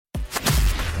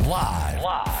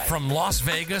Live from Las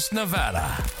Vegas,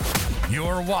 Nevada.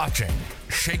 You're watching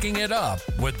Shaking It Up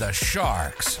with the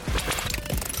Sharks.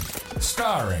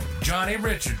 Starring Johnny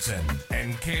Richardson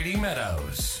and Katie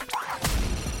Meadows.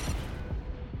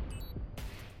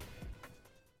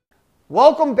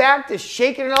 Welcome back to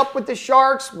Shaking It Up with the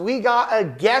Sharks. We got a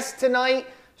guest tonight,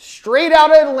 straight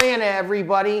out of Atlanta,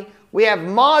 everybody. We have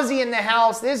Mozzie in the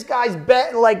house. This guy's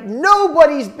betting like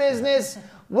nobody's business.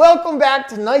 Welcome back.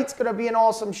 Tonight's going to be an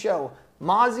awesome show.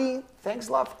 Mozzie, thanks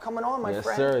a lot for coming on, my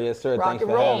friend. Yes, sir. Rock Thanks and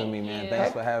for roll. having me, man.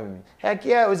 Thanks for having me. Heck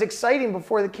yeah, it was exciting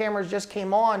before the cameras just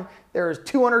came on. There was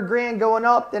 200 grand going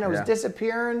up, then it was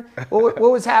disappearing. What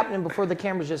was happening before the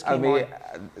cameras just came on?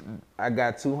 I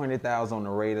got 200,000 on the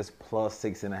Raiders plus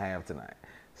 6.5 tonight.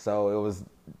 So it was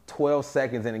 12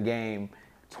 seconds in the game,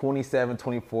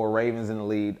 27-24, Ravens in the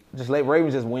lead. Just let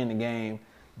Ravens just win the game.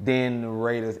 Then the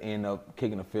Raiders end up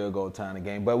kicking a field goal tying the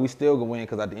game. But we still gonna win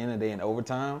because at the end of the day in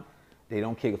overtime, they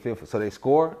don't kick a field goal. So they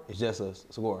score, it's just a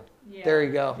score. Yeah. There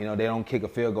you go. You know, they don't kick a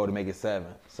field goal to make it 7.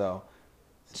 So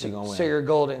you're gonna win. So you're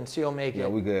golden, so you'll make it. Yeah,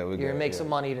 we good. You're gonna make some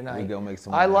money tonight. We gonna make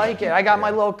some money. I like it. I got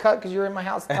my little cut because you're in my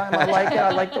house at the time. I like it.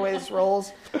 I like the way this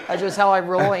rolls. That's just how I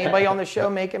roll. Anybody on the show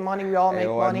making money, we all make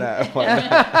money. It's the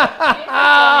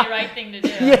right thing to do.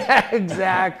 Yeah,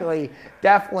 exactly.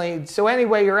 Definitely. So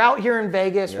anyway, you're out here in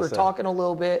Vegas. We're sir. talking a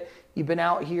little bit. You've been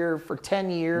out here for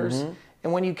 10 years. Mm-hmm.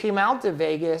 And when you came out to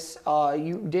Vegas,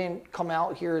 you didn't come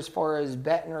out here as far as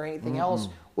betting or anything else.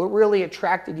 What really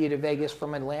attracted you to Vegas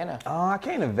from Atlanta? I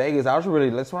came to Vegas. That's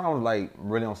when I was like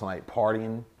really on some like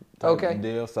partying type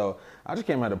deal. So I just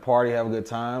came out to party, have a good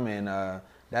time, and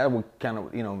that would kind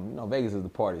of, you know, Vegas is the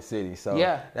party city. So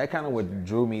that kind of what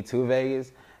drew me to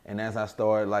Vegas. And as I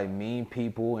started like meeting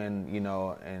people and, you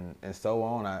know, and so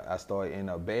on, I started ending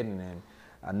up betting, and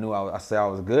I knew I said I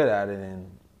was good at it, and,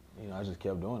 you know, I just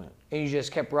kept doing it. And you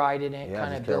just kept riding it,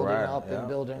 kind of building up and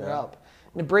building up.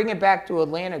 And to bring it back to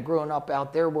Atlanta, growing up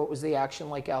out there, what was the action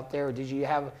like out there?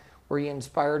 Were you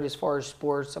inspired as far as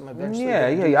sports? I'm eventually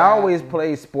I always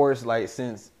played sports like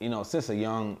since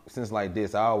like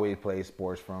this. I always played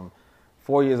sports from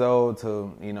 4 years old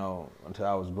to, you know, until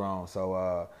I was grown. So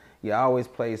I always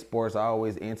played sports. I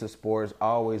always into sports. I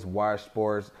always watched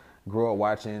sports. Grew up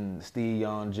watching Steve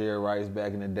Young, Jerry Rice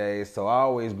back in the day. So I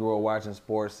always grew up watching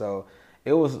sports. So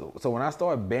when I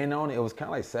started betting on it, it was kind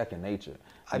of like second nature.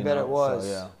 I bet it was.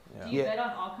 So, Do you bet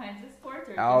on all kinds of sports?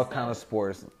 Or all just kind of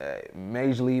sports.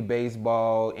 Major League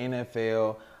Baseball,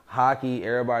 NFL, hockey.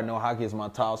 Everybody know hockey is my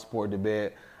top sport to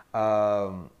bet.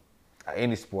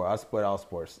 Any sport. I bet all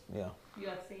sports. Yeah.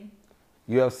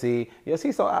 UFC.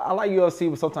 So I like UFC,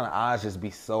 but sometimes the odds just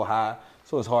be so high,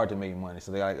 so it's hard to make money.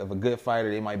 So they like, if a good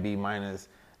fighter, they might be minus.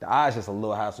 The odds just a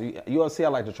little high. So UFC, I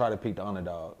like to try to pick the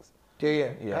underdogs. Do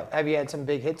you? Yeah. Have you had some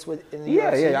big hits in the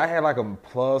UFC? UFC? I had like a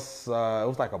plus. It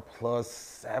was like a plus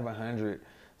 700.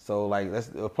 So like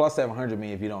a plus 700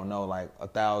 means if you don't know, like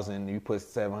 1,000, you put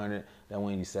 700, that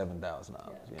wins you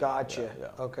 $7,000. Gotcha.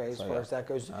 Okay, as far as that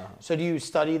goes. So do you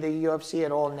study the UFC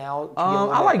at all now?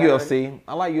 I like UFC.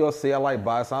 I like UFC. I like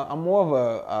boxing. I'm more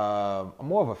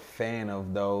of a fan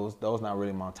of those. Those not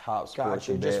really my top sports.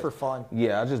 Gotcha. Just for fun.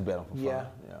 Yeah, I just bet them for fun. Yeah.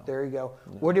 There you go.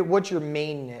 Yeah. What's your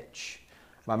main niche?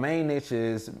 My main niche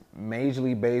is Major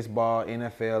League Baseball,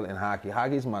 NFL, and hockey.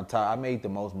 Hockey's my top. I made the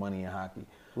most money in hockey.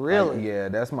 Really? Yeah,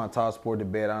 that's my top sport to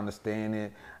bet. I understand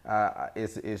it.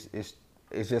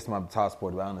 It's just my top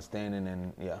sport, but I understand it,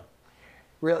 and yeah.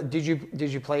 Really? Did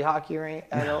you play hockey or anything?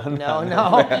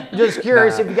 No. Just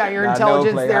curious if you got your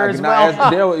intelligence there hockey. as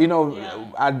well. You know,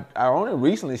 I only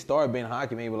recently started betting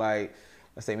hockey maybe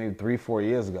 3-4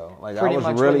 years ago. Like I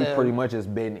was really pretty much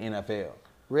just betting NFL.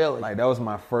 Really? Like that was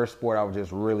my first sport I was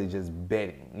just really just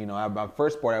betting. You know, my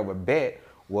first sport I would bet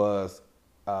was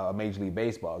a Major League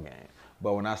Baseball game.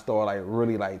 But when I started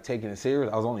really taking it serious,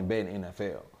 I was only betting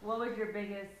NFL. What was your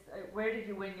biggest? Where did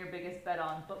you win your biggest bet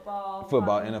on? Football, NFL.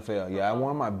 Football. Yeah, I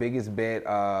won my biggest bet.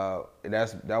 I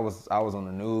was on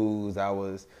the news. I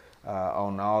was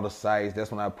on all the sites. That's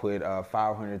when I put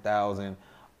 500,000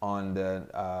 on the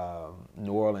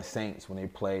New Orleans Saints when they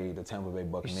played the Tampa Bay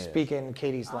Buccaneers. Speaking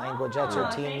Katie's language, that's her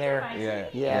team there.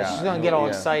 Yeah, she's gonna get all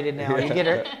excited now. You get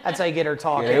her. That's how you get her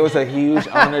talking. Yeah, it was a huge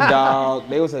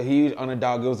underdog. It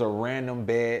was a random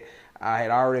bet. I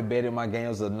had already betted my game. It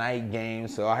was a night game,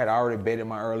 so I had already betted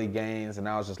my early games, and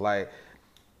I was just like,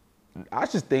 I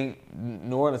just think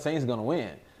New Orleans Saints is gonna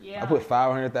win. Yeah. I put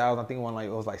 500,000. I think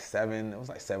it was like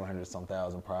 700 some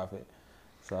thousand profit.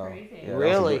 So yeah,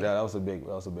 really, that was a big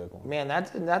one. Man,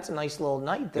 that's a nice little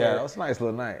night there. Yeah, that was a nice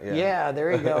little night. Yeah,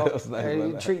 there you go. That was a nice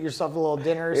you treat yourself a little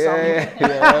dinner or something.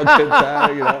 Yeah, good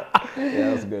time. Yeah,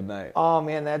 that was a good night. Oh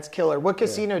man, that's killer. What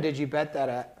casino did you bet that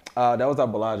at? That was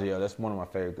at Bellagio. That's one of my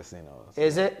favorite casinos.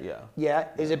 Is it? Yeah. Yeah.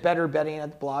 Is it better betting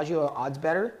at the Bellagio? Odds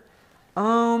better?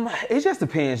 It just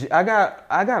depends. I got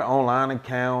online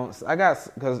accounts.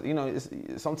 Because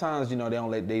sometimes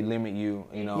they limit you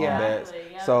on bets.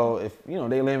 Yeah. So if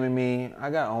they limit me, I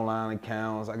got online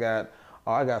accounts. I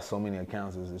got so many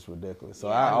accounts, it's ridiculous. So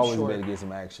I always better get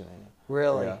some action in.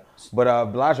 Really? Yeah.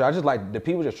 But Bellagio, I just like the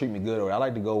people just treat me good. I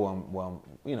like to go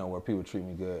where people treat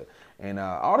me good. And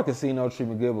all the casinos treat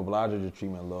me good, but Bellagio just treat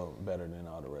me a little better than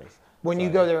all the rest. When you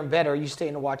go there in bed, are you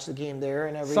staying to watch the game there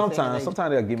and everything? Sometimes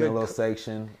they'll give me a little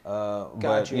section. But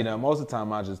most of the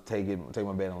time I just take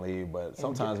my bed and leave. But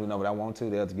sometimes but I want to,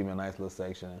 they'll have to give me a nice little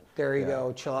section. There you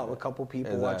go. Chill out with a couple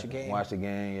people, watch a game. Watch the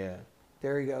game, yeah.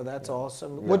 There you go. That's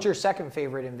awesome. Yeah. What's your second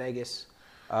favorite in Vegas?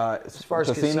 As far as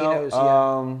casinos,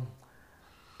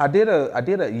 I did a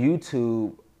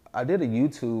YouTube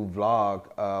vlog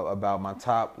about my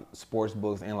top sports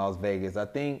books in Las Vegas. I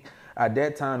think at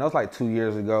that time, that was like 2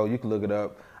 years ago. You can look it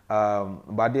up.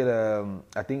 But I did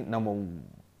I think number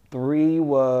 3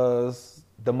 was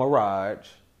the Mirage.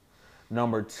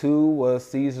 Number 2 was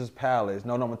Caesar's Palace.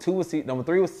 No, number 3 was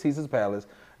Caesar's Palace.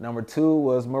 Number 2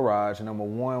 was Mirage, and number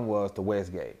 1 was the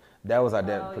Westgate. That was at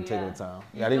that particular time.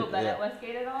 You still bet at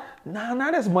Westgate at all? No,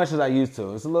 not as much as I used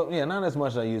to. It's a little, not as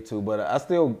much as I used to, but I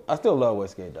still love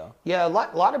Westgate though. Yeah, a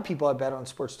lot of people I bet on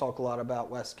sports talk a lot about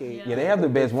Westgate. Yeah, they have the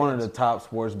best, one of the top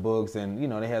sports books, and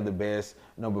they had the best.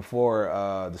 Before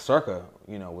the Circa,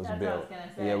 was built. What I was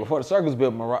gonna say. Yeah, before the Circa was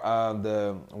built,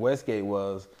 the Westgate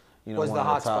was, was one the of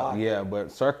hot the top. spot. Yeah,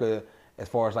 but Circa, as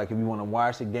far as like if you want to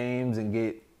watch the games and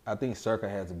get, I think Circa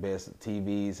has the best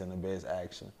TVs and the best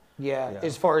action. Yeah,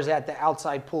 as far as at the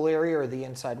outside pool area or the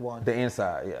inside one? The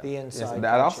inside, yeah. The inside. The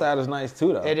outside is nice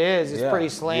too, though. It is. It's pretty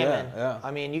slamming. Yeah.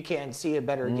 I mean, you can't see a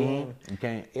better game. You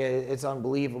can't. It's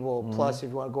unbelievable. Plus,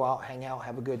 if you want to go out, hang out,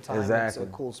 have a good time, exactly.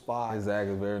 It's a cool spot.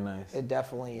 Exactly. Very nice. It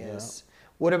definitely is.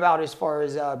 What about as far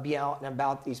as being out and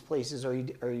about these places? Are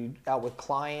you out with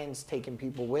clients, taking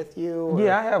people with you? Or?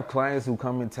 Yeah, I have clients who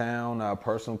come in town,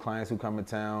 personal clients who come in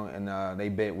town, and they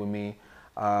bet with me.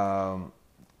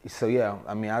 So yeah,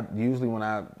 I mean, usually when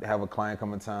I have a client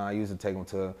come in town, I usually take them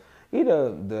to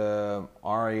either the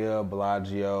Aria,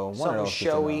 Bellagio, one something of those.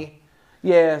 Showy.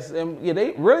 Yes, and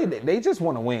they just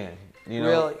want to win.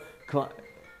 Really.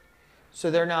 So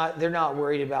they're not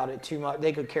worried about it too much.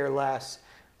 They could care less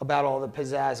about all the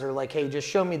pizzazz. They're like, hey, just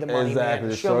show me the money,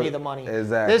 man. Show me the money.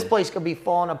 Exactly. This place could be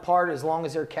falling apart as long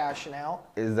as they're cashing out.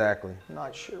 Exactly. I'm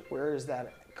not sure. Where is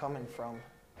that coming from?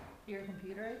 Your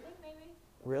computer, I think, maybe?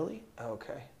 Really?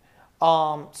 Okay.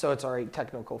 So it's all right.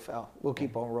 Technical foul. We'll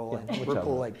keep on rolling. Yeah, we're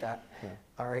cool like that. Yeah.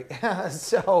 All right.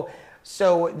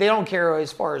 So they don't care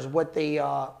as far as what the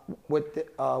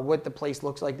place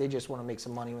looks like. They just want to make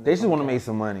some money. They just want to make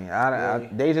some money.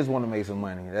 They just want to make some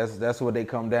money. That's what they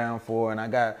come down for. And I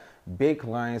got big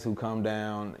clients who come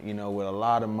down, with a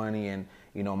lot of money. And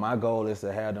my goal is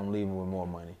to have them leaving with more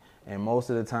money. And most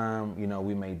of the time,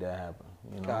 we make that happen.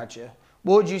 Gotcha.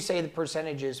 What would you say the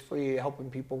percentage is for you helping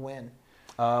people win?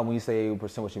 When you say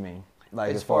percent, what you mean?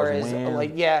 Like as far as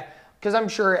win? Because I'm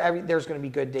sure there's going to be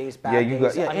good days, bad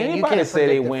days. Anybody that say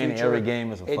they win every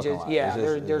game is a fucking lie. Yeah,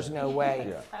 there's no way.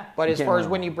 Yeah. But as far as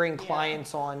when you bring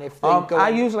clients on, if they go... I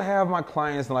usually have my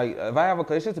clients, like, if I have it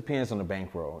just depends on the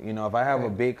bankroll. If I have a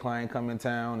big client come in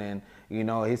town and,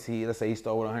 let's say he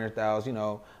stole with 100,000,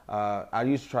 I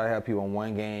usually try to have people in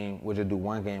one game, which will do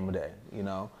one game a day,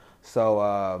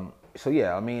 So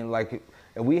yeah, I mean, like,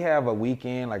 if we have a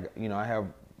weekend, like, I have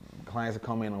clients that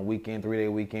come in on weekend, 3-day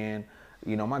weekend,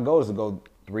 my goal is to go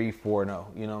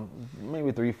 3-4-0,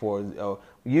 maybe 3-4.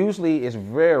 Usually it's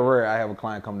very rare I have a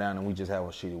client come down and we just have a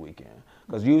shitty weekend.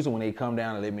 Because usually when they come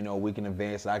down and let me know a week in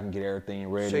advance, I can get everything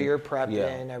ready. So you're prepping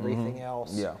and everything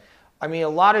else. Yeah. I mean, a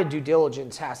lot of due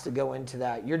diligence has to go into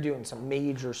that. You're doing some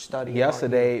major study.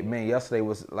 Yesterday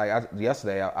was like,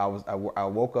 I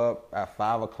woke up at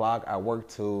 5 o'clock. I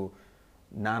worked till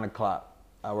 9 o'clock.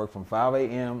 I worked from 5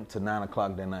 a.m. to 9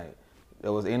 o'clock that night. It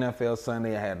was NFL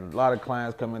Sunday. I had a lot of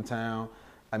clients come in town.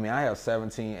 I mean, I have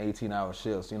 17, 18-hour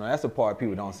shifts. That's the part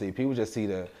people don't see. People just see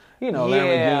the,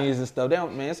 Lamborghinis and stuff.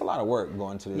 It's a lot of work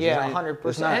going to this. Yeah,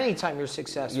 100%. Anytime you're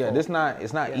successful. Yeah, it's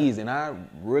not easy. And I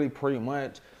really pretty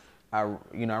much, I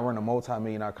run a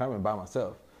multi-million-dollar company by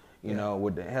myself.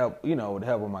 With the help,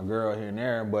 of my girl here and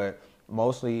there. But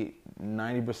mostly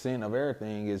 90% of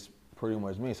everything is pretty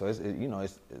much me. So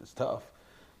it's tough.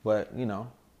 But,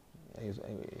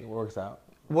 it works out.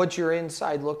 What's your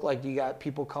inside look like? Do you got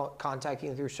people contacting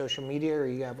you through social media, or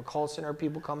you have a call center,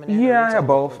 people coming in? Yeah, I have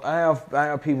both. I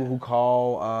have people who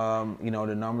call,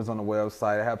 the numbers on the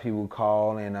website. I have people who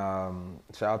call, and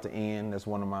shout out to Ian. That's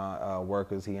one of my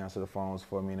workers. He answers the phones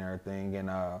for me and everything. And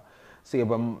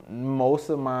but most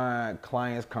of my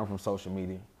clients come from social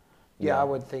media. Yeah, I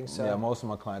would think so. Yeah, most of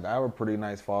my clients. I have a pretty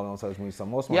nice following on social media, so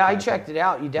most of my I checked it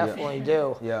out. You definitely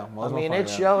do. Yeah,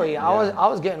 it's showy. I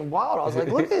was getting wild. I was like,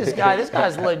 look at this guy. This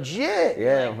guy's legit.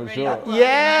 Yeah, for sure.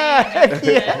 Yeah,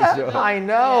 yeah. Sure. I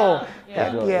know.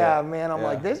 Yeah, man. I'm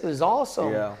like, this is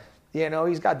awesome. Yeah.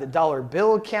 He's got the dollar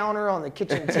bill counter on the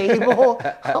kitchen table.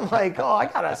 I'm like, I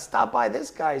gotta stop by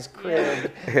this guy's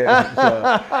crib.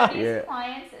 Are these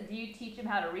clients, do you teach them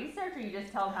how to research, or you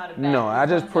just tell them how to bet? No, I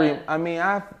just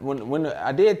when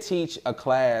I did teach a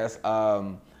class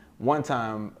one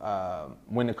time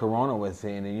when the corona was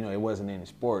in, and it wasn't any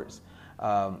sports.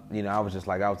 I was just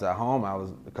like, I was at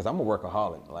home. Because I'm a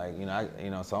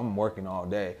workaholic, so I'm working all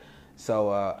day. So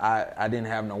I didn't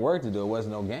have no work to do. It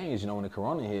wasn't no games, when the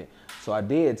corona hit. So I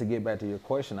did, to get back to your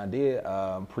question, I did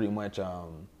pretty much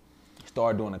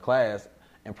start doing a class,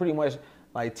 and pretty much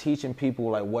like teaching people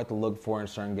like what to look for in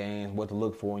certain games, what to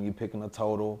look for when you picking a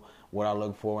total, what I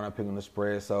look for when I'm picking the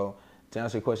spread. So to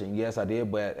answer your question, yes, I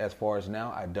did, but as far as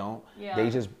now, I don't. Yeah. They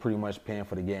just pretty much paying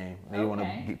for the game. They want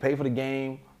to pay for the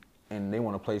game, and they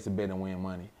want to place a bet and win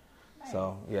money. Nice.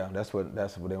 So yeah, that's what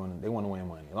they want. They want to win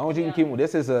money. As long as you can keep.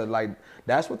 This is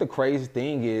that's what the crazy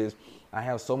thing is. I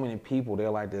have so many people. They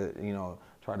like to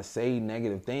try to say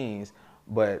negative things,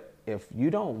 but if you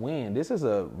don't win, this is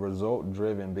a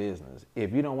result-driven business.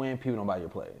 If you don't win, people don't buy your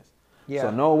plays. Yeah.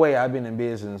 So no way. I've been in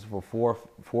business for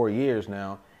four years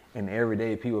now, and every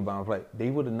day people buy my play.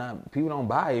 People don't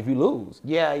buy if you lose.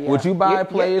 Yeah. Would you buy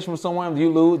plays from someone if you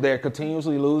lose? They're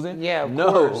continuously losing. Yeah, of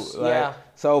course. Yeah.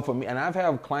 So for me, and I've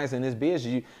had clients in this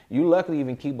business. You luckily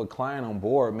even keep a client on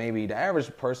board. Maybe the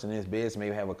average person in this business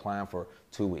maybe have a client for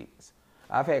 2 weeks.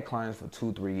 I've had clients for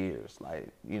 2-3 years.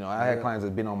 I had clients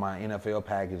that's been on my NFL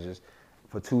packages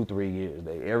for 2-3 years.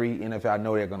 Every NFL, I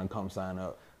know they're going to come sign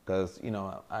up because,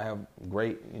 I have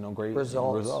great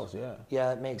results. Yeah. Yeah,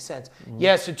 that makes sense. Mm-hmm.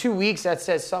 Yeah, so 2 weeks, that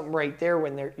says something right there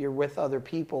when you're with other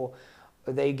people.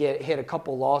 They get hit a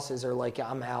couple losses, or like,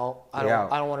 I'm out. I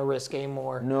don't want to risk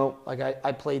anymore. Nope. Like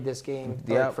I played this game.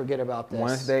 Forget about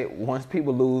this. Once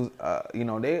people lose,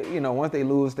 once they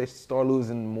lose, they start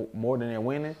losing more than they're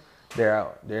winning. They're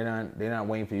out. They're not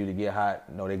waiting for you to get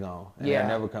hot. No, they're gone. And they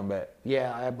never come back.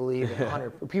 Yeah, I believe it.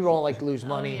 100. People don't like to lose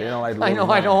money. They don't like to lose money.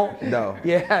 I don't. No.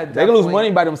 Yeah, definitely. They can lose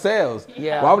money by themselves.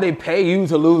 Yeah. Why would they pay you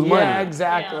to lose money? Yeah,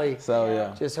 exactly.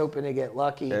 So just hoping to get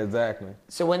lucky. Exactly.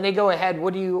 So when they go ahead,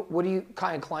 what do you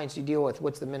kind of clients you deal with?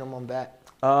 What's the minimum bet?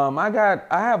 I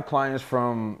have clients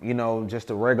from just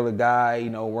a regular guy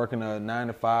working a 9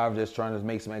 to 5, just trying to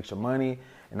make some extra money,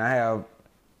 and I have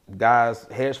guys,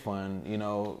 hedge fund,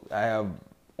 I have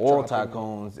oil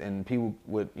tycoons and people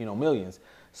with, millions.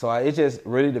 So it just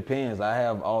really depends. I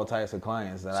have all types of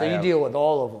clients. So you deal with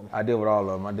all of them? I deal with all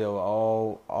of them. I deal with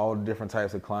all different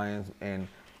types of clients, and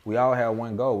we all have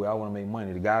one goal. We all want to make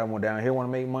money. The guy down here want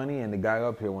to make money, and the guy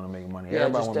up here want to make money. Yeah,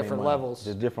 everybody just different levels.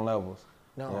 Just different levels.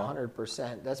 No,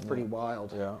 100%. That's pretty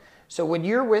wild. Yeah. So when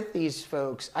you're with these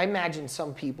folks, I imagine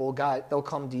some people they'll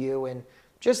come to you, and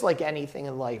just like anything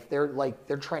in life, they're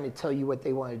trying to tell you what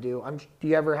they want to do. Do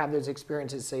you ever have those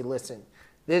experiences? Say, listen,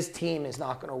 this team is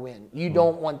not going to win. You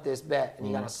don't want this bet, and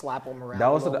you got to slap them around.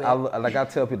 I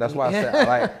tell people. That's why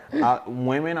I said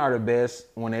women are the best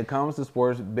when it comes to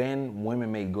sports.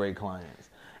 Women make great clients,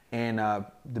 and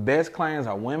the best clients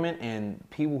are women and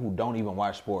people who don't even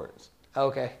watch sports.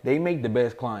 Okay. They make the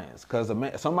best clients because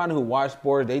somebody who watch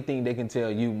sports, they think they can tell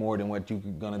you more than what you're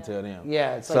going to tell them.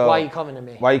 Yeah, it's like, why are you coming to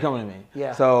me? Why are you coming to me?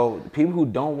 Yeah. So people who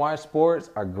don't watch sports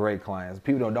are great clients.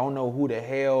 People who don't know who the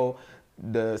hell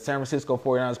the San Francisco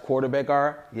 49ers quarterback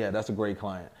are, yeah, that's a great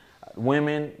client.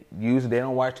 Women, usually they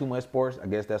don't watch too much sports. I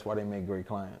guess that's why they make great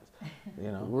clients.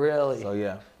 Really? So,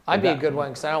 yeah. I'd be a good one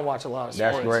because I don't watch a lot of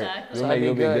sports. That's great. Exactly. So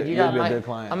You'll be a good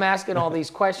client. I'm asking all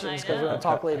these questions because we're going to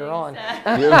talk later on.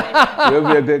 You'll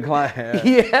be a good client.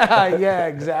 Yeah,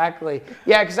 exactly.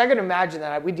 Yeah, because I can imagine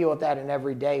that. We deal with that in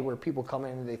every day where people come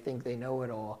in and they think they know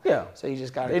it all. Yeah. So you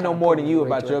just got to. They know more than you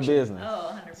about your business.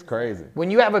 Oh, 100%. It's crazy.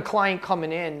 When you have a client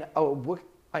coming in,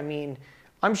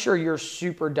 I'm sure you're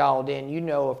super dialed in. You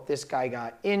know if this guy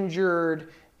got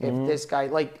injured, if this guy,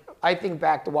 I think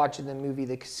back to watching the movie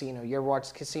The Casino. You ever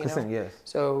watch The Casino? Yes.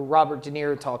 So Robert De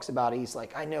Niro talks about it. He's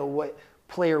like, I know what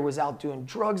player was out doing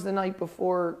drugs the night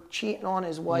before, cheating on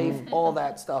his wife, all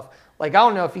that stuff. I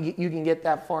don't know if you can get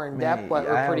that far in depth, but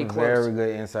we're pretty close. I have very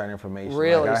good inside information.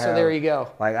 Really? So there you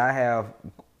go. I have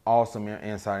awesome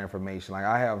inside information. Like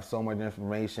I have so much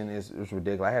information, it's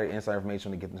ridiculous. I had inside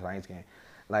information to get into the Giants game.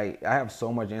 Like I have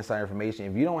so much inside information.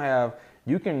 If you don't have,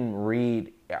 you can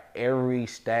read every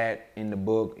stat in the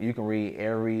book. You can read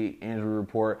every injury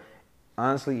report.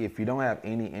 Honestly, if you don't have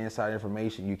any inside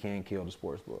information, you can't kill the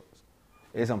sports books.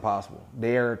 It's impossible.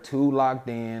 They're too locked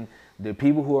in. The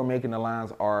people who are making the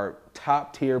lines are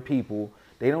top tier people.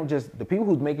 They don't just, the people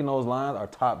who's making those lines are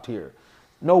top tier.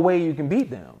 No way you can beat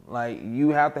them. Like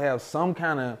you have to have some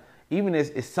kind of, even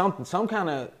it's some kind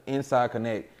of inside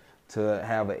connect to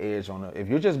have an edge on it. If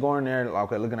you're just going there,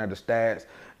 okay, looking at the stats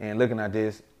and looking at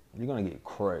this, you're gonna get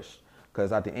crushed.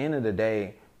 Because at the end of the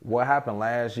day, what happened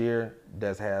last year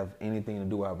doesn't have anything to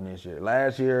do with what happened this year.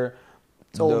 Last year,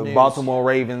 the Baltimore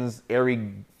Ravens,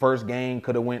 every first game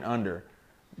could have went under.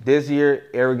 This year,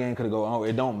 every game could have gone, oh,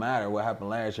 it don't matter what happened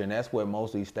last year. And that's what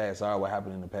most of these stats are, what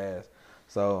happened in the past.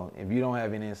 So if you don't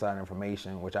have any inside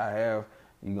information, which I have,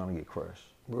 you're going to get crushed.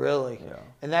 Really? Yeah.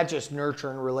 And that just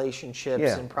nurturing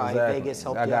relationships and probably exactly. Vegas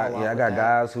helped you out a lot. I got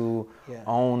guys who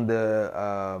own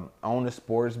the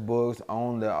sports books,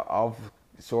 own the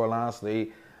offshore lines.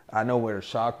 I know where the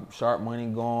sharp money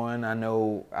going. I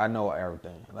know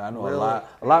everything. I know really?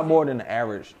 a lot more than the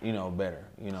average. Better.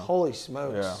 Holy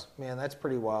smokes, man, that's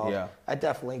pretty wild. Yeah, that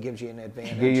definitely gives you an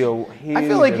advantage. I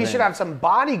feel like you should have some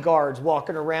bodyguards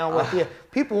walking around with you.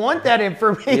 People want that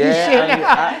information.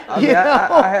 Yeah,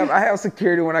 I have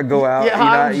security when I go out. Yeah,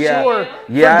 I'm sure.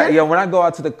 Yeah, when I go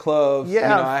out to the clubs.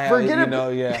 Yeah,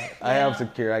 I have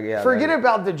security. Forget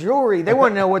about the jewelry. They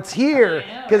want to know what's here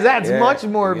because that's much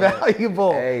more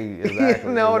valuable. Hey, exactly.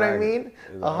 You know what I mean?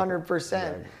 100%.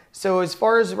 Exactly. So as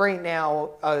far as right now,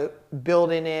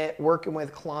 building it, working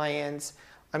with clients,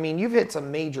 I mean, you've hit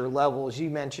some major levels. You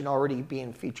mentioned already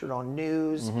being featured on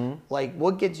news. Mm-hmm. Like,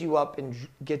 what gets you up and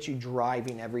gets you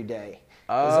driving every day?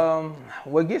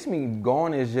 What gets me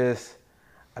going is just,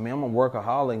 I'm a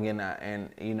workaholic, and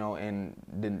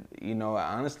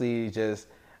honestly, just,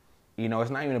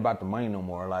 it's not even about the money no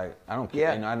more. Like, I don't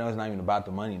care. I know it's not even about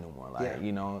the money no more. Like,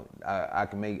 I know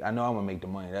I'm gonna make the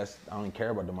money. I don't even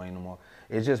care about the money no more.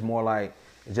 It's just more like,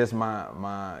 it's just my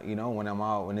when I'm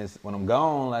out, when I'm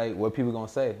gone, like what people gonna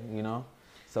say,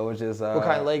 So it's just what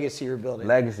kind of legacy you're building?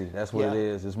 Legacy, that's what it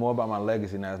is. It's more about my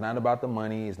legacy now. It's not about the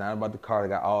money. It's not about the car. I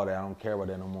got all that. I don't care about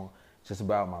that no more. It's just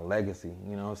about my legacy.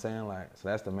 You know what I'm saying? Like, so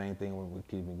that's the main thing that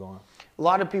keeps me going. A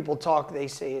lot of people talk. They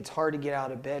say it's hard to get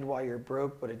out of bed while you're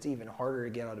broke, but it's even harder to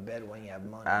get out of bed when you have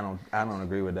money. I don't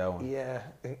agree with that one. Yeah.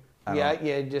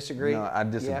 Disagree. No, I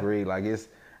disagree. Yeah. Like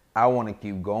I want to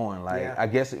keep going. Like I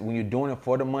guess when you're doing it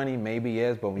for the money, maybe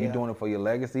yes, but when you're doing it for your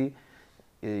legacy,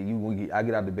 I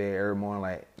get out of bed every morning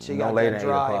like so no later than 8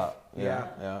 o'clock.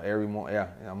 Yeah. Every morning. Yeah,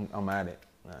 I'm at it.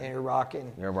 And you're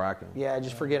rocking. You're rocking. Yeah,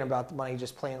 just forgetting about the money,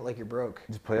 just playing it like you're broke.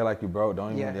 Just play it like you're broke.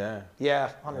 Don't even.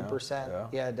 Yeah, 100%.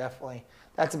 Yeah, definitely.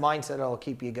 That's a mindset that'll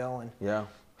keep you going. Yeah.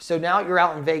 So now you're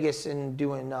out in Vegas and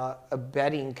doing a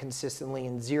betting consistently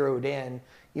and zeroed in.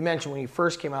 You mentioned when you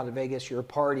first came out of Vegas, you were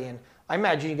partying. I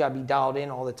imagine you got to be dialed in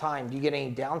all the time. Do you get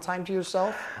any downtime to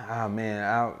yourself? I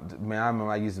remember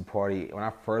I used to party. When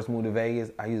I first moved to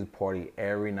Vegas, I used to party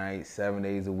every night, 7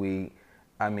 days a week.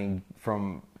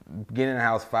 From getting in the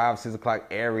house 5, 6 o'clock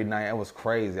every night, it was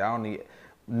crazy.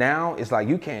 Now it's like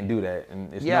you can't do that.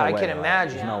 And it's I can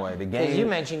imagine. There's no way. The game. Because you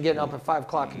mentioned getting up at 5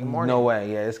 o'clock in the morning. No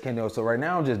way. Yeah, it's can't do it. So right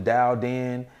now I'm just dialed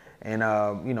in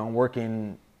and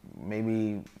working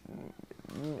maybe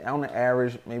on the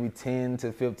average maybe 10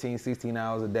 to 15, 16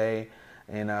 hours a day.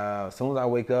 And as soon as I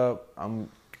wake up, I'm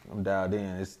dialed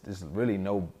in. It's really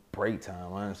no break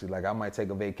time, honestly. Like I might take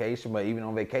a vacation, but even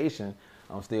on vacation,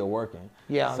 I'm still working.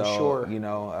 Yeah, I'm sure.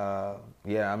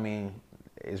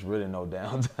 It's really no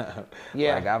downtime.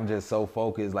 Yeah. Like I'm just so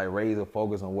focused, like razor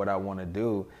focused on what I want to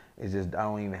do. It's just I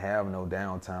don't even have no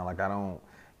downtime. Like I don't,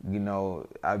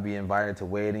 I'd be invited to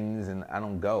weddings and I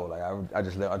don't go. Like I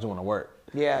just want to work.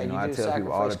 Yeah, I do tell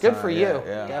people all the Good time. For you,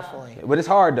 definitely. But it's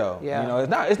hard though. Yeah.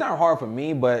 It's not hard for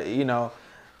me, but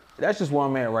that's just where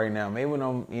I'm at right now. Maybe when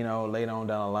I'm, later on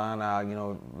down the line,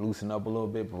 I'll, loosen up a little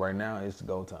bit. But right now, it's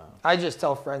go time. I just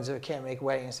tell friends who can't make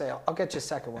weddings, say, I'll get you a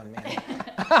second one, man.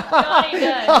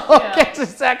 I'll get you a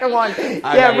second one.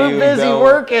 We're busy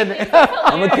working.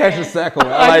 I'm going to catch a second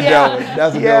one. I like that one.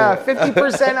 That's a good one.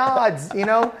 50% odds, You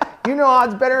know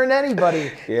odds better than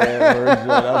anybody. Yeah, for sure.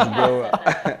 That's a good one.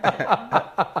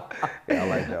 I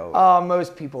like that one.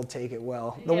 Most people take it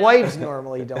well. The wives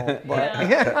normally don't, but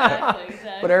exactly.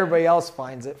 But everybody else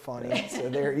finds it funny. So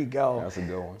there you go. That's a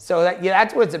good one. So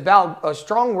that's what it's about. A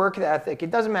strong work ethic.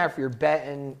 It doesn't matter if you're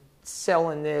betting,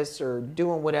 selling this, or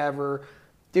doing whatever,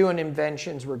 doing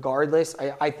inventions. Regardless,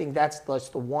 I think that's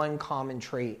the one common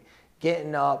trait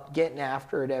getting up, getting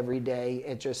after it every day.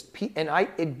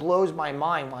 It blows my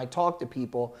mind when I talk to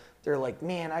people. They're like,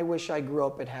 man, I wish I grew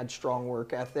up and had strong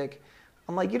work ethic.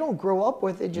 I'm like, you don't grow up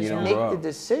with it. Just make the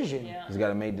decision. Yeah. You just got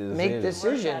to make the decision. Make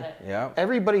decision. Yeah.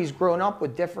 Everybody's grown up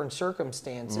with different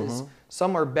circumstances.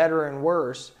 Some are better and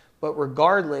worse. But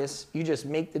regardless, you just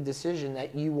make the decision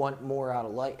that you want more out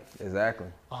of life. Exactly.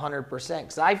 100%.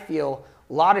 Because I feel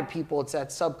a lot of people, it's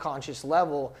that subconscious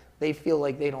level, they feel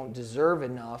like they don't deserve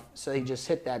enough. So they just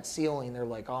hit that ceiling. They're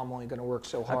like, oh, I'm only going to work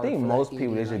so hard. I think most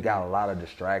people, they just got a lot of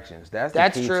distractions. That's the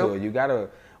key to it. You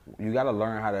gotta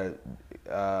learn how to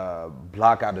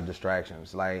block out the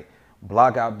distractions. Like,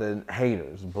 block out the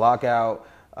haters. Block out,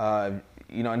 and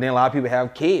then a lot of people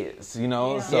have kids,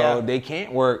 so they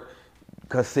can't work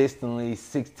consistently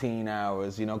 16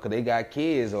 hours, because they got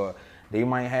kids, or they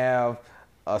might have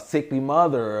a sickly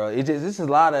mother. This is a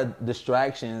lot of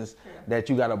distractions that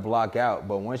you got to block out.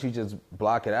 But once you just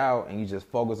block it out and you just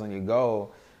focus on your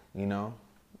goal,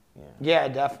 Yeah,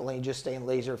 definitely. Just staying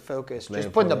laser focused.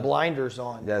 Just putting the blinders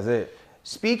on. That's it.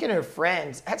 Speaking of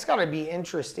friends, that's got to be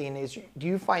interesting. Do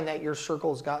you find that your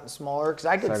circle's gotten smaller?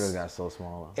 Because circle's got so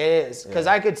small. It is. Because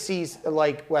I could see,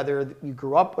 like, whether you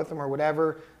grew up with them or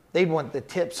whatever, they'd want the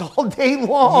tips all day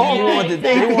long.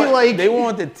 They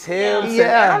want the tips.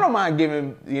 Yeah. I don't mind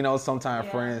giving, sometimes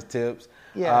friends tips.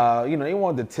 Yeah. They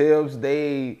want the tips.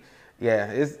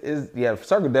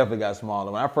 Circle definitely got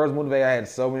smaller. When I first moved to Vegas, I had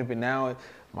so many, but now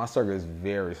my circle is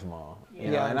very small.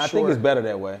 And I think it's better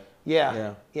that way.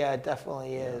 Yeah, it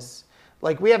definitely is.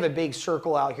 Like, we have a big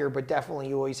circle out here, but definitely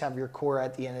you always have your core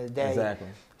at the end of the day. Exactly.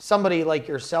 Somebody like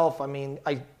yourself, I mean,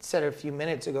 I said a few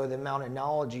minutes ago the amount of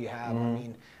knowledge you have. I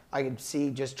mean, I could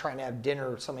see just trying to have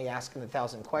dinner, somebody asking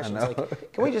 1,000 questions.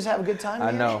 Like, can we just have a good time,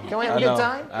 man? I know. Can we have a good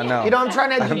time? I know. I'm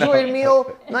trying to enjoy a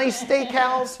meal, nice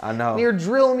steakhouse. I know. And you're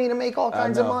drilling me to make all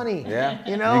kinds of money. Yeah.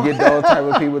 You know? You get those type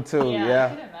of people too. You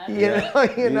know?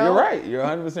 You're right. You're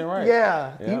 100% right.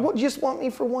 Yeah. You just want me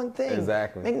for one thing.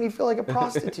 Exactly. Make me feel like a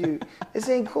prostitute. This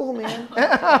ain't cool, man.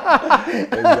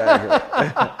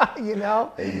 Exactly.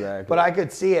 Exactly. But I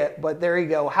could see it. But there you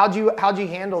go. How'd you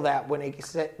handle that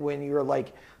when you were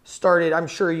like started? I'm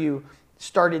sure you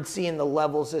started seeing the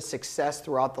levels of success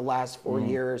throughout the last 4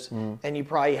 years, and you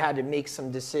probably had to make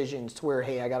some decisions to where,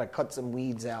 hey, I got to cut some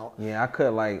weeds out. Yeah, I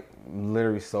cut like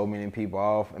literally so many people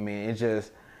off. I mean, it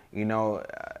just,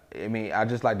 I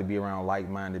just like to be around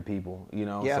like-minded people,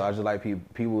 So I just like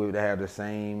people that have the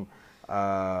same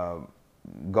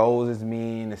goals as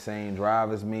me and the same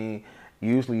drive as me.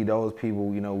 Usually those people,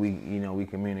 we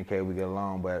communicate, we get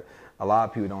along, but a lot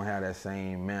of people don't have that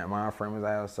same mind frame as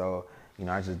I have, so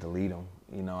I just delete them.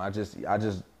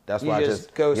 That's why I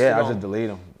just ghost I just delete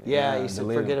them. Yeah, you said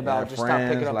forget about it, just stop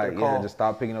picking up their call. Just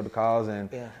stop picking up the calls and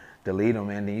delete them.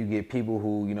 And then you get people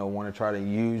who want to try to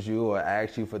use you or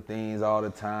ask you for things all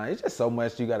the time. It's just so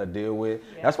much you got to deal with.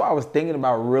 Yeah. That's why I was thinking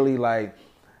about really like,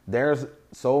 there's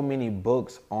so many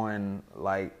books on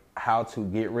like how to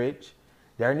get rich.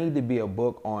 There need to be a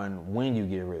book on when you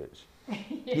get rich.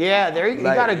 Yeah, you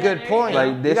got a good point.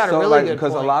 Like this, you got a really good point.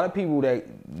 Because a lot of people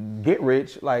that get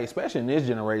rich, like especially in this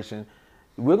generation,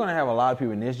 we're gonna have a lot of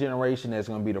people in this generation that's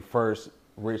gonna be the first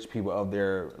rich people of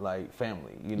their like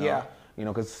family. Yeah.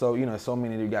 Because so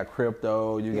many. You got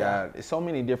crypto. You got so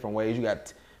many different ways. You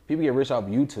got people get rich off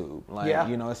YouTube. Like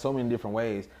it's so many different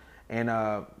ways. And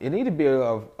it need to be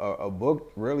a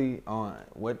book really on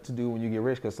what to do when you get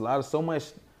rich, because so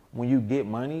much when you get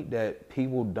money that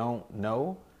people don't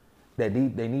know that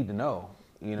they need to know.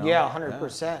 Yeah,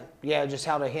 100%. Yeah, just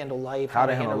how to handle life, how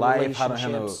to handle life, how to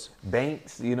handle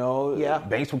banks.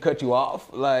 Banks will cut you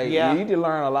off. Like you need to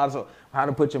learn a lot of how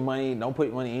to put your money. Don't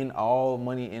put all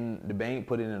money in the bank.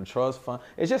 Put it in a trust fund.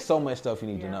 It's just so much stuff you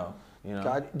need to know.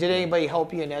 God, did anybody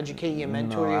help you and educate you and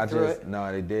mentor you through it? No,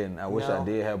 they didn't. I wish I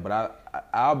did have, but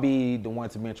I'll be the one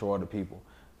to mentor other people,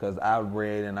 because I've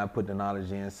read and I put the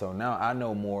knowledge in. So now I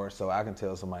know more, so I can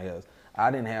tell somebody else.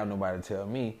 I didn't have nobody to tell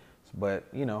me, but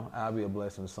I'll be a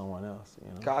blessing to someone else.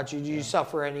 Got you. Did you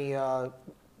suffer any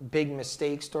big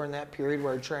mistakes during that period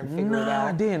where you're trying to figure it out? No,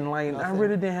 I didn't. Like nothing? I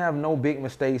really didn't have no big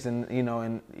mistakes, and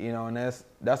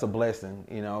that's a blessing.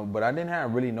 But I didn't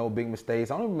have really no big mistakes.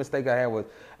 The only mistake I had was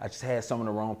I just had some of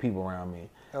the wrong people around me.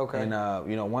 Okay.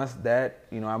 And once that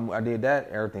I did that,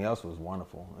 everything else was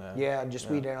wonderful. Just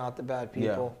weeding out the bad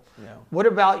people. Yeah. What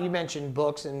about, you mentioned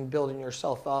books and building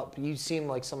yourself up? You seem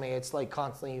like somebody that's like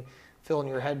constantly filling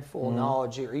your head full of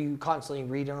knowledge. Are you constantly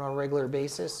reading on a regular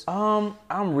basis? I'm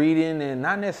reading, and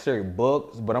not necessarily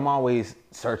books, but I'm always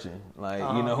searching, like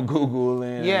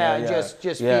Googling.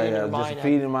 Just feeding your mind. Just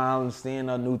feeding my mind, seeing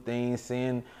new things,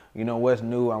 seeing you know, what's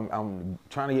new. I'm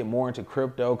trying to get more into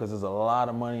crypto because there's a lot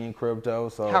of money in crypto.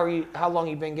 So how long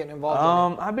you been getting involved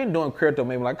in it? I've been doing crypto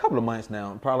maybe like a couple of months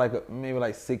now, probably maybe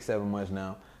like 6-7 months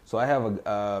now. So I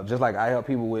have just like I help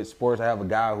people with sports, I have a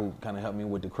guy who kind of helped me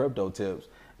with the crypto tips,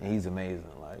 and he's amazing.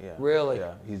 Like, yeah. Really?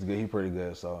 Yeah, he's good. He's pretty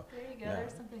good. So there you go.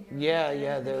 There's something here.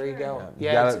 Yeah, there you go.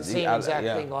 Yeah, it's the same exact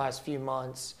thing the last few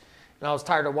months. And I was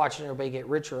tired of watching everybody get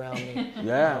rich around me.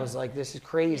 Yeah. I was like, this is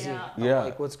crazy. Yeah. I'm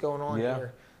like, what's going on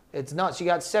here? It's nuts. You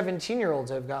got 17-year-olds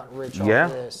that have gotten rich off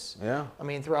this. Yeah. I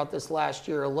mean, throughout this last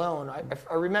year alone.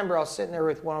 I remember I was sitting there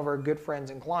with one of our good friends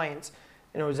and clients,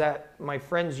 and it was at my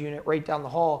friend's unit right down the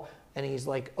hall, and he's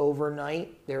like,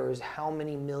 overnight, there was how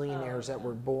many millionaires that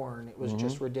were born. It was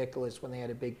just ridiculous when they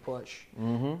had a big push.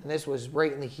 And this was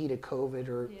right in the heat of COVID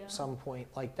or some point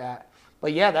like that.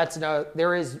 But yeah,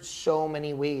 there is so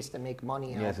many ways to make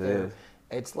money out there. It is.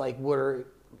 It's like,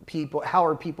 how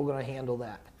are people going to handle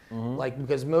that? Like,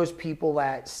 because most people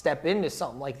that step into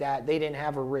something like that, they didn't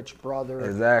have a rich brother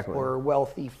or a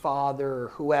wealthy father or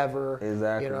whoever.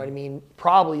 Exactly. You know what I mean?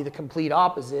 Probably the complete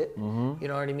opposite. You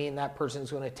know what I mean? That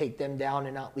person's going to take them down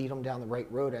and not lead them down the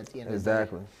right road at the end of the day.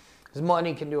 Exactly. Because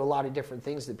money can do a lot of different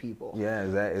things to people. Yeah,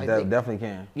 it definitely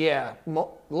can. Yeah, a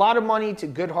lot of money to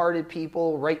good-hearted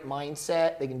people, right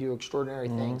mindset, they can do extraordinary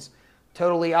things.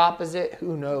 Totally opposite,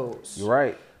 who knows? You're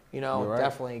right. You know,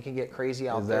 definitely, it can get crazy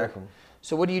out Exactly. there.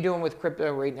 So what are you doing with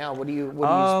crypto right now? What are you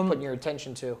putting your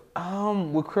attention to?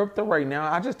 With crypto right now,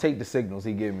 I just take the signals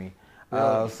he give me.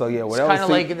 Really? So yeah, it's whatever. Kind of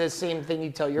like the same thing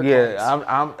you tell your clients.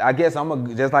 I guess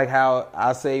just like how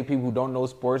I say people who don't know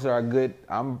sports are good.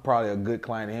 I'm probably a good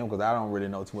client to him because I don't really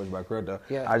know too much about crypto.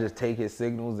 Yeah. I just take his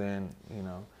signals and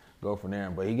go from there.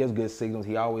 But he gives good signals.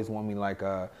 He always want me like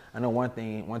I know one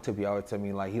tip he always tell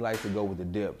me like he likes to go with the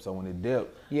dip. So when the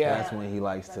dip, that's when he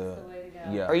likes to. The way to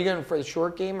go. Yeah. Are you going for the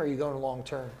short game or are you going long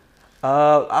term?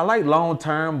 I like long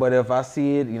term, but if I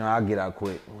see it, I'll get out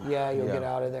quick. Yeah, you'll get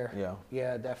out of there.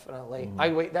 Yeah, definitely.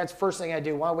 That's the first thing I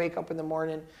do. When I wake up in the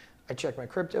morning, I check my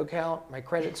crypto account, my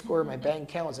credit score, my bank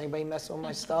account. Is anybody messing with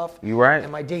my stuff? You right.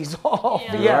 And my days off.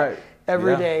 Right.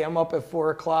 Every day I'm up at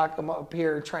 4 o'clock. I'm up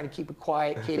here trying to keep it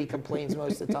quiet. Katie complains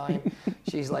most of the time.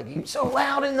 She's like, "You're so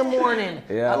loud in the morning.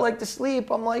 I like to sleep."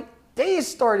 I'm like, "Day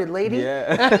started, lady."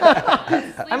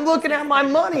 Yeah. I'm looking at my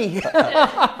money.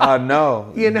 I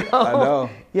know. I know.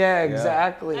 Yeah, Yeah. I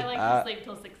exactly. like to sleep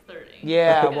till 6:30.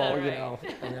 Yeah, Get well, that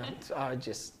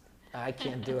right. I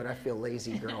can't do it. I feel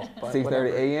lazy, girl.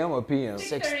 6:30 a.m. or p.m.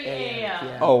 6 a.m.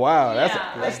 Yeah. Oh wow, Yeah,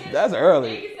 that's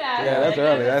early. Exactly. Yeah, that's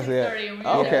early. That's it. 6:30 and we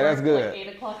Okay, get that's work good. Like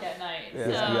 8 o'clock at night.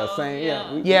 Yeah, So,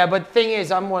 same. Yeah, but the thing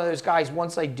is, I'm one of those guys,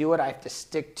 once I do it, I have to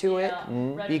stick to it.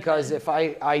 Because if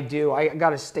I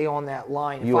got to stay on that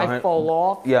line. If I fall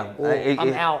off,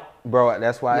 I'm out. Bro,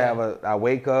 that's why I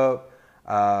wake up,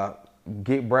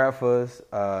 get breakfast,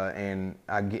 and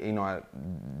I get, I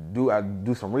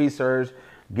do some research,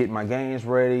 get my games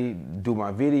ready, do my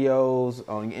videos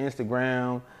on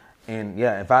Instagram, and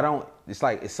if I don't,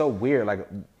 it's so weird. Like,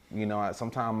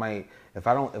 sometimes if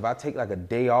I take like a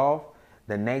day off,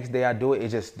 the next day I do it, it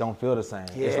just don't feel the same.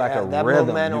 Yeah, it's like a that rhythm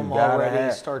momentum you gotta already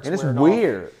have. starts and it's wearing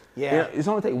weird. off. Yeah, it's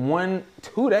only take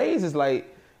 1-2 days. It's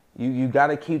like you got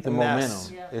to keep the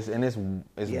momentum. Yeah.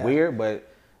 It's weird, but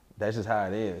that's just how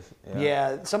it is.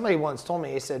 Yeah, somebody once told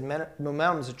me, they said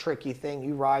momentum's a tricky thing.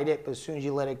 You ride it, but as soon as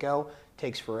you let it go, it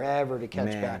takes forever to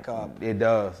catch back up. It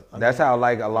does. That's how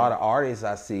like a lot of artists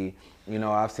I see.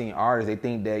 I've seen artists, they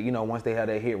think that, once they have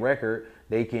that hit record,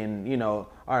 they can, all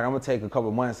right, I'm going to take a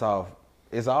couple months off.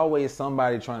 It's always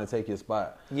somebody trying to take your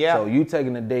spot. Yeah. So you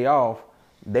taking a day off,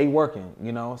 they working,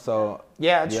 so.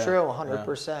 Yeah, it's true,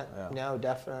 100%. Yeah. No,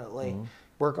 definitely.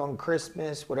 Work on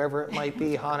Christmas, whatever it might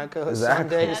be, Hanukkah,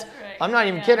 Sundays. Right. I'm not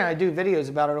even kidding. I do videos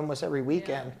about it almost every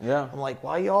weekend. Yeah. I'm like,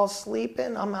 while y'all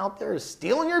sleeping, I'm out there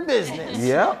stealing your business.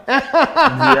 Yeah.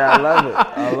 I love it.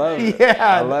 I love it.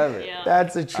 Yeah. I love it. Yeah.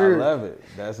 That's the truth. I love it.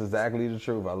 That's exactly the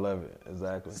truth. I love it.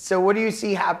 Exactly. So what do you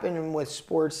see happening with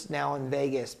sports now in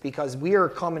Vegas? Because we are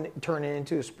turning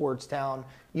into a sports town.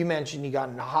 You mentioned you got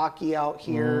into hockey out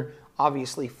here.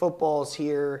 Obviously, football's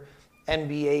here.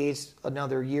 NBA's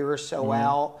another year or so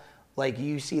out. Like,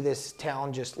 you see this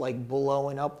town just like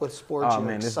blowing up with sports. Oh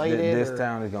man, this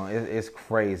town is going. It's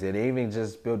crazy. They even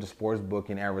just built a sports book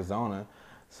in Arizona,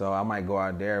 so I might go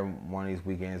out there one of these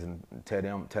weekends and tear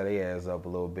their ass up a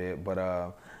little bit.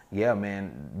 But yeah,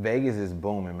 man, Vegas is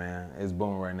booming, man. It's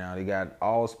booming right now. They got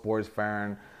all sports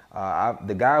firing.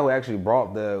 The guy who actually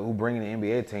bringing the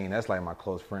NBA team, that's like my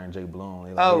close friend, Jay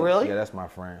Bloom. Really? Yeah, that's my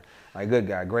friend. Like, good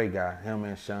guy, great guy. Him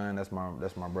and Sean, that's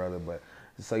my brother. But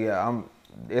so yeah,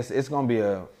 it's gonna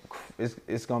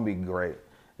be great.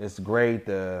 It's great.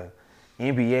 The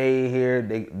NBA here.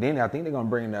 Then I think they're gonna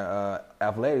bring the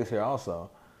athletics here also.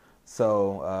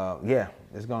 So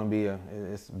it's gonna be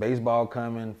it's baseball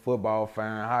coming, football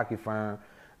fun, hockey fun.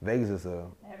 Vegas is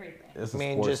everything.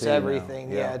 It's just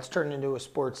everything. Yeah, it's turned into a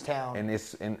sports town, and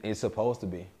it's supposed to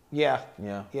be. Yeah,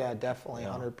 definitely,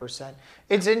 100%.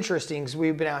 It's interesting because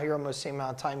we've been out here almost the same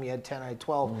amount of time. You had 10, I had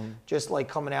 12. Just like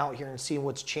coming out here and seeing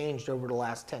what's changed over the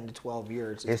last 10 to 12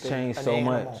 years. It's changed so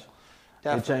much.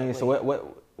 Definitely. It changed. So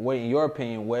what in your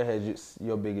opinion, what have you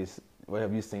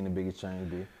seen the biggest change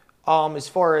be? As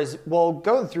far as,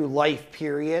 going through life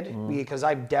period, because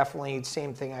I've definitely,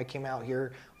 same thing, I came out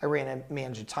here, I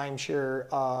managed a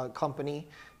timeshare company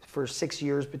for 6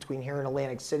 years between here and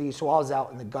Atlantic City, so I was out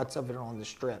in the guts of it on the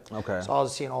Strip. Okay. So I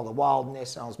was seeing all the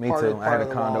wildness, and I was Me part too. of I had a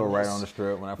condo wildness. right on the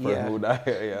Strip when I first moved out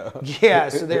here. Yeah,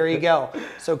 so there you go.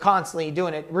 So constantly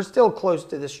doing it. We're still close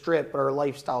to the Strip, but our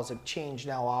lifestyles have changed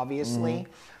now, obviously.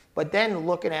 But then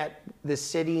looking at the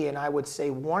city, and I would say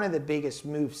one of the biggest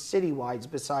moves city-wide,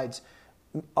 besides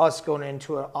us going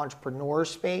into an entrepreneur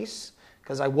space,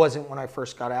 because I wasn't when I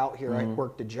first got out here, I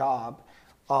worked a job.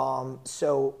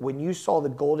 So when you saw the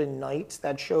Golden Knights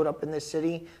that showed up in the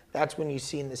city, that's when you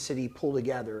seen the city pull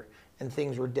together and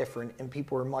things were different and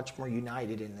people were much more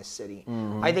united in the city.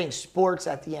 I think sports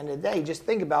at the end of the day, just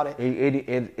think about it.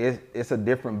 It's a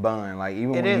different bond. Like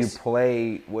even when you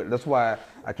play, that's why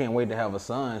I can't wait to have a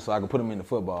son so I can put him into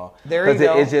football. There you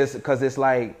go. It's just because it's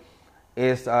like,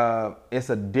 it's a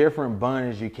different bond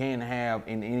as you can have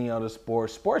in any other sport.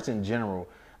 Sports in general.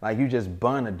 Like you just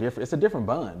bond it's a different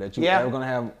bond that you're ever gonna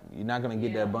have. You're not gonna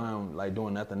get that bond like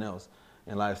doing nothing else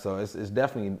in life. So it's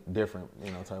definitely different,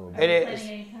 type of bond. It is.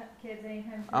 Kids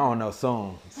anytime soon? I don't know,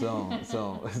 soon.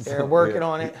 They're working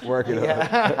on it. Working on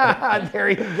it. There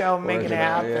you go, making it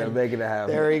happen. Yeah, making it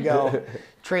happen. There you go.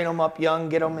 Train them up young,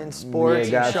 get them in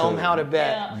sports, and show them how to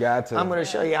bet. Yeah. Got to. I'm going to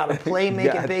show you how to play,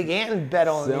 make it big, and bet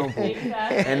on it. Simple.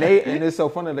 Exactly. And it's so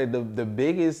funny that the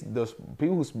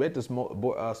people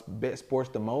who bet sports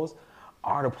the most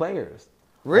are the players.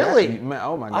 Really? Man,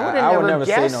 oh my God! I would never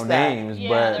say no names,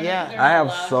 but I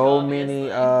have so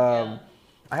many.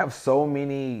 I have so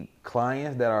many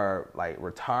clients that are like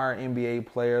retired NBA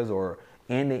players or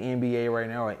in the NBA right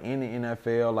now or in the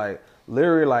NFL. Like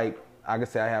literally, like I could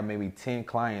say I have maybe 10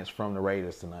 clients from the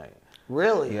Raiders tonight.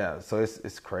 Really? Yeah. So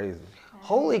it's crazy.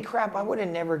 Holy crap! I would have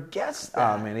never guessed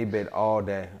that. Oh man, they bet all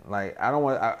day. Like I don't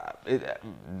want.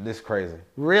 It's crazy.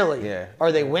 Really? Yeah.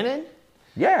 Are they winning?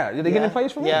 Yeah, they getting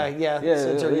plays from me. Yeah.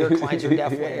 So your clients are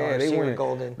definitely they Senior win.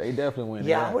 Golden. They definitely win.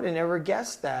 Yeah, I would have never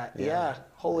guessed that. Yeah.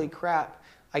 Holy crap.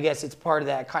 I guess it's part of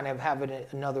that kind of having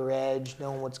another edge,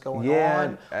 knowing what's going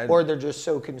on, or they're just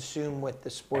so consumed with the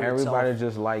sport Everybody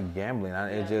itself. just like gambling.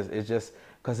 It's just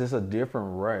because it's a different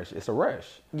rush. It's a rush.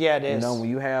 Yeah, it is. When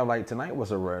you have like tonight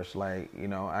was a rush. Like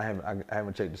I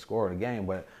haven't checked the score of the game,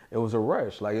 but it was a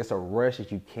rush. Like it's a rush that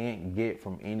you can't get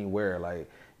from anywhere. Like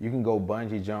you can go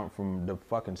bungee jump from the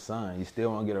fucking sun. You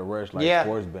still won't get a rush like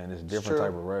sports betting. It's a different type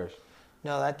of rush.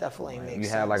 No, that definitely makes sense.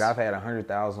 You have like I've had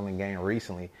 100,000 in a game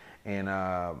recently, and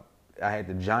I had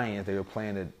the Giants. They were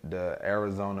playing the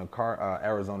Arizona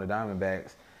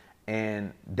Diamondbacks,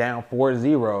 and down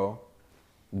 4-0,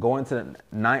 going to the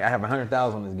ninth. I have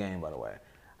 100,000 in this game, by the way.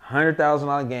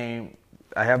 $100,000 game.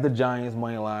 I have the Giants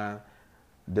money line.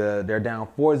 They're down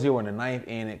 4-0 in the ninth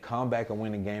inning. Come back and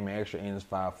win the game. And extra innings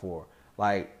 5-4.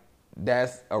 Like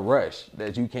that's a rush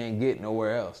that you can't get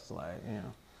nowhere else. Like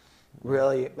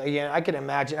Really? Yeah, I can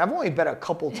imagine. I've only bet a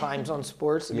couple times on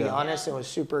sports, to be honest. It was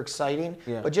super exciting.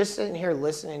 Yeah. But just sitting here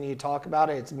listening to you talk about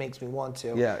it, it makes me want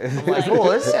to. Yeah. I'm like, oh,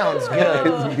 this sounds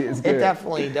good. It's good. It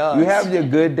definitely does. You have your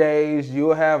good days.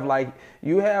 You'll have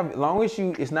as long as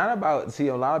it's not about, see,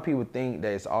 a lot of people think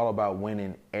that it's all about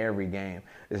winning every game.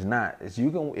 It's not. If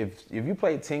you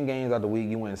play 10 games out of the week,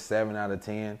 you win 7 out of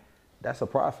 10, that's a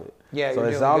profit. Yeah, so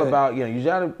it's all about, you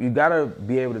gotta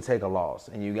be able to take a loss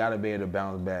and you gotta be able to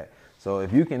bounce back. So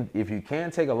if you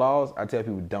can take a loss, I tell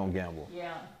people don't gamble.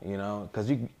 Yeah.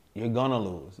 Because you're gonna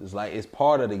lose. It's like it's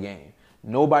part of the game.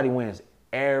 Nobody wins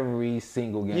every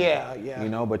single game. Yeah.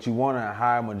 But you want a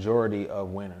high majority of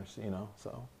winners.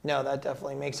 So. No, that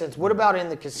definitely makes sense. What about in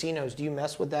the casinos? Do you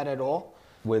mess with that at all?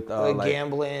 With like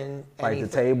gambling, like the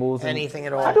tables, anything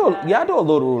at all. I do a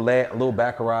little roulette, a little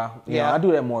baccarat. I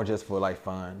do that more just for like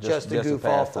fun, just to goof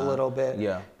off a little bit.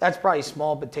 Yeah, that's probably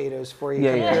small potatoes for you.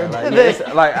 It's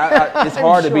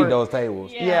hard to beat those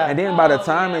tables. Yeah, and then by the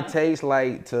time it takes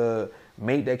like to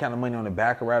make that kind of money on the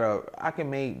baccarat, I can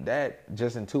make that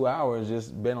just in 2 hours,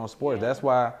 just bet on sports. That's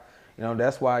why, they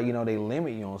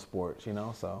limit you on sports.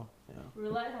 So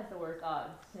roulette has the worst odds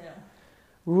too.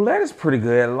 Roulette is pretty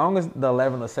good. As long as the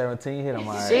 11 or 17 hit, I'm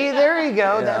all right. See, there you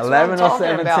go. Yeah, that's 11 what I'm or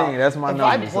 17. about. That's my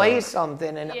number. If I play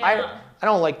something, and I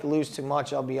don't like to lose too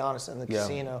much, I'll be honest, in the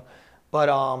casino. But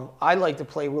I like to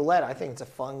play roulette. I think it's a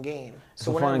fun game.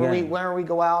 So whenever we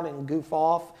go out and goof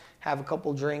off, have a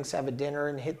couple drinks, have a dinner,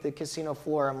 and hit the casino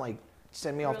floor, I'm like,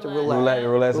 send me off to roulette.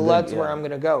 Roulette's where I'm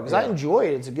going to go because I enjoy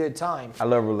it. It's a good time. I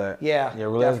love roulette. Yeah,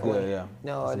 roulette's good. Yeah,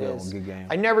 no, it is. Good game.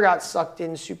 I never got sucked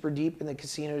in super deep in the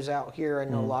casinos out here. I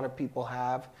know a lot of people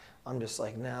have. I'm just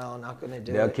like, no, I'm not going to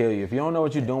do it. They'll kill you if you don't know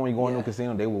what you're doing when you go into a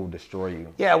casino. They will destroy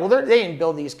you. Yeah, well, they didn't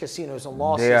build these casinos on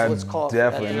losses. Let's call it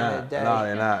definitely not. No,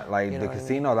 they're not. Like the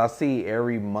casinos, I see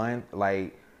every month.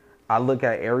 Like I look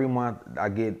at every month. I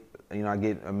get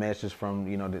a message from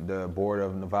the board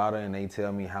of Nevada, and they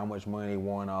tell me how much money they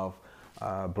won off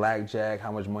blackjack,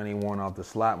 how much money won off the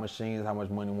slot machines, how much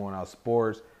money won off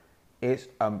sports. It's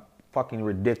fucking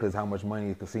ridiculous how much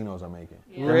money casinos are making.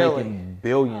 Yeah. They're making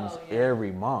billions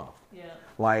every month. Yeah.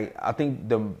 Like I think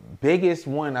the biggest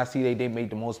one I see they make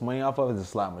the most money off of is the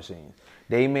slot machines.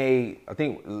 They made, I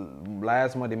think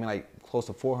last month they made like close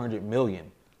to $400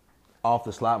 million off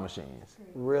the slot machines.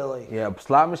 Really? Yeah,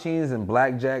 slot machines and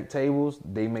blackjack tables,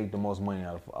 they make the most money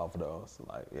off of those.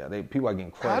 Like, people are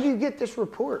getting crushed. How do you get this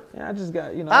report? Yeah, I just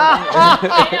got, I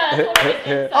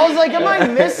was like, am I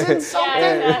missing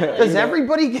something? Does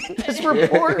everybody get this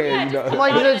report? I'm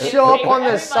like, does it show up on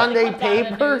the Sunday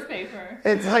paper?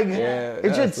 It's like,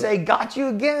 it should say, got you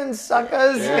again,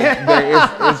 suckers.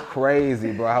 It's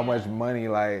crazy, bro, how much money,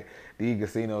 like, these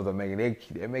casinos are making.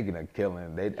 They're making a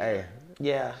killing.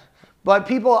 Yeah. But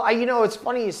people, it's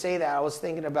funny you say that. I was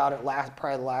thinking about it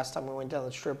probably the last time we went down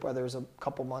the strip, whether it was a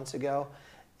couple months ago,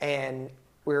 and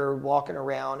we were walking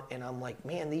around, and I'm like,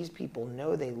 man, these people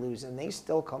know they lose, and they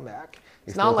still come back.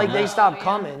 It's not like they stop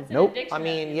coming. Nope. I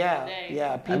mean,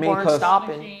 people aren't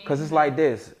stopping. Because it's like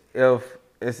this: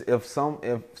 if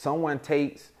someone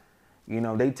takes,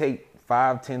 they take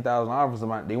 $5,000-$10,000 from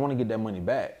them, they want to get that money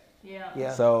back.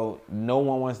 Yeah. So no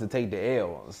one wants to take the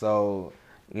L. So.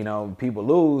 People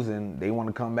lose and they want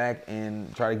to come back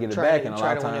and try to get it back, and a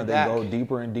lot of times they go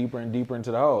deeper and deeper and deeper into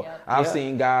the hole. Yep. I've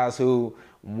seen guys who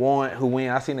win.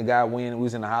 I seen a guy win who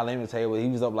was in the high limit table. He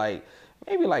was up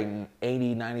maybe like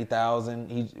 80,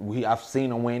 90,000. I've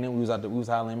seen him winning. We was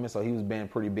high limit, so he was betting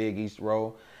pretty big each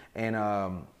row. And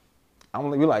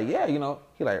we're like,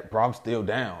 he like, bro, I'm still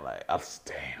down. Like, I'm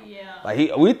damn. Yeah.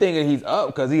 Like we thinking he's up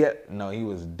because he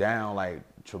was down, like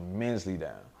tremendously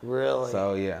down. Really?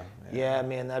 So yeah. Yeah,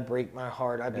 man, that'd break my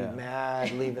heart. I'd be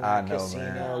mad leaving that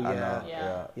casino. Man.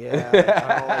 Yeah.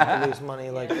 I don't like to lose money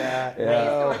like that. I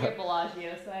used to work at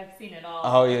Bellagio, so I've seen it all.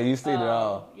 Oh yeah, you've seen it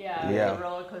all. The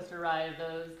roller coaster ride of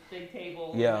those big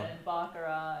tables and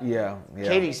baccarat. Yeah.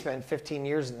 Katie spent 15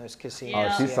 years in those casinos.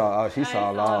 Yeah. She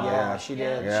saw it all. Yeah, she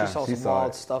did. Yeah. She saw some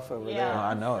wild stuff over there.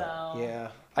 I know it. Yeah.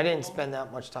 I didn't spend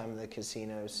that much time in the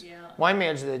casinos. Yeah. My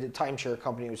manager, the timeshare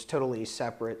company, was totally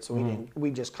separate, so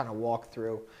we just kind of walked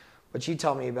through. But she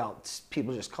told me about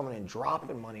people just coming and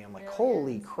dropping money. I'm like,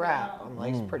 holy crap! I'm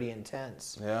like, it's pretty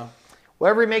intense. Yeah.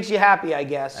 Whatever makes you happy, I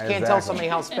guess. You can't tell somebody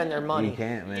how to spend their money. You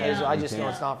can't, man. I just know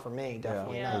it's not for me.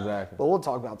 Definitely not. Exactly. But we'll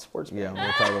talk about sports. Yeah,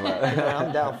 we'll talk about it.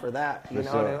 I'm down for that.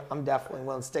 Sure. I'm definitely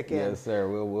willing to stick in. Yes, sir.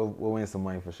 We'll win some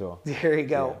money for sure. There you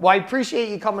go. Yeah. Well, I appreciate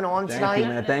you coming on tonight. Thank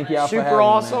you, man. Thank y'all for having Super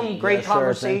awesome. Me, man. Great yes,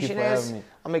 conversation is.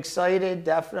 I'm excited,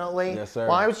 definitely. Yes, sir.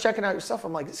 When I was checking out your stuff,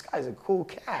 I'm like, this guy's a cool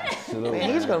cat. Man,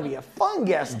 he's going to be a fun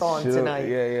guest on tonight.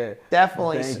 Yeah.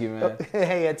 Definitely. Thank you, man.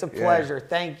 Hey, it's a pleasure. Yeah.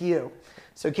 Thank you.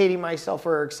 So Katie and myself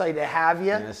are excited to have you.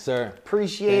 Yes, sir.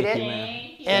 Appreciate it.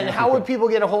 Thank you, man. And how would people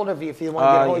get a hold of you if you want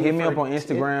to get a hold of you? Hit me up on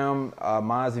Instagram,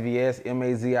 MozzyVS,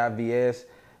 MAZIVS.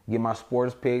 Get my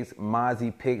sports picks,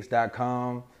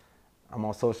 MozzyPicks.com. I'm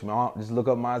on social media. Just look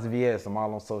up MozzyVS. I'm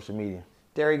all on social media.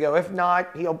 There you go. If not,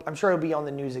 I'm sure he'll be on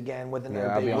the news again with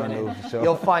another big win. I'll be on the news for sure.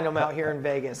 You'll find him out here in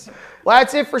Vegas. Well,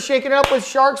 that's it for Shaking It Up with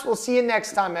Sharks. We'll see you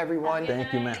next time, everyone.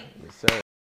 Thank you, man. Yes, sir.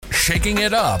 Shaking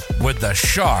It Up with the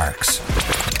Sharks.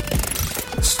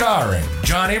 Starring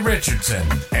Johnny Richardson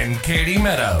and Katie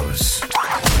Meadows.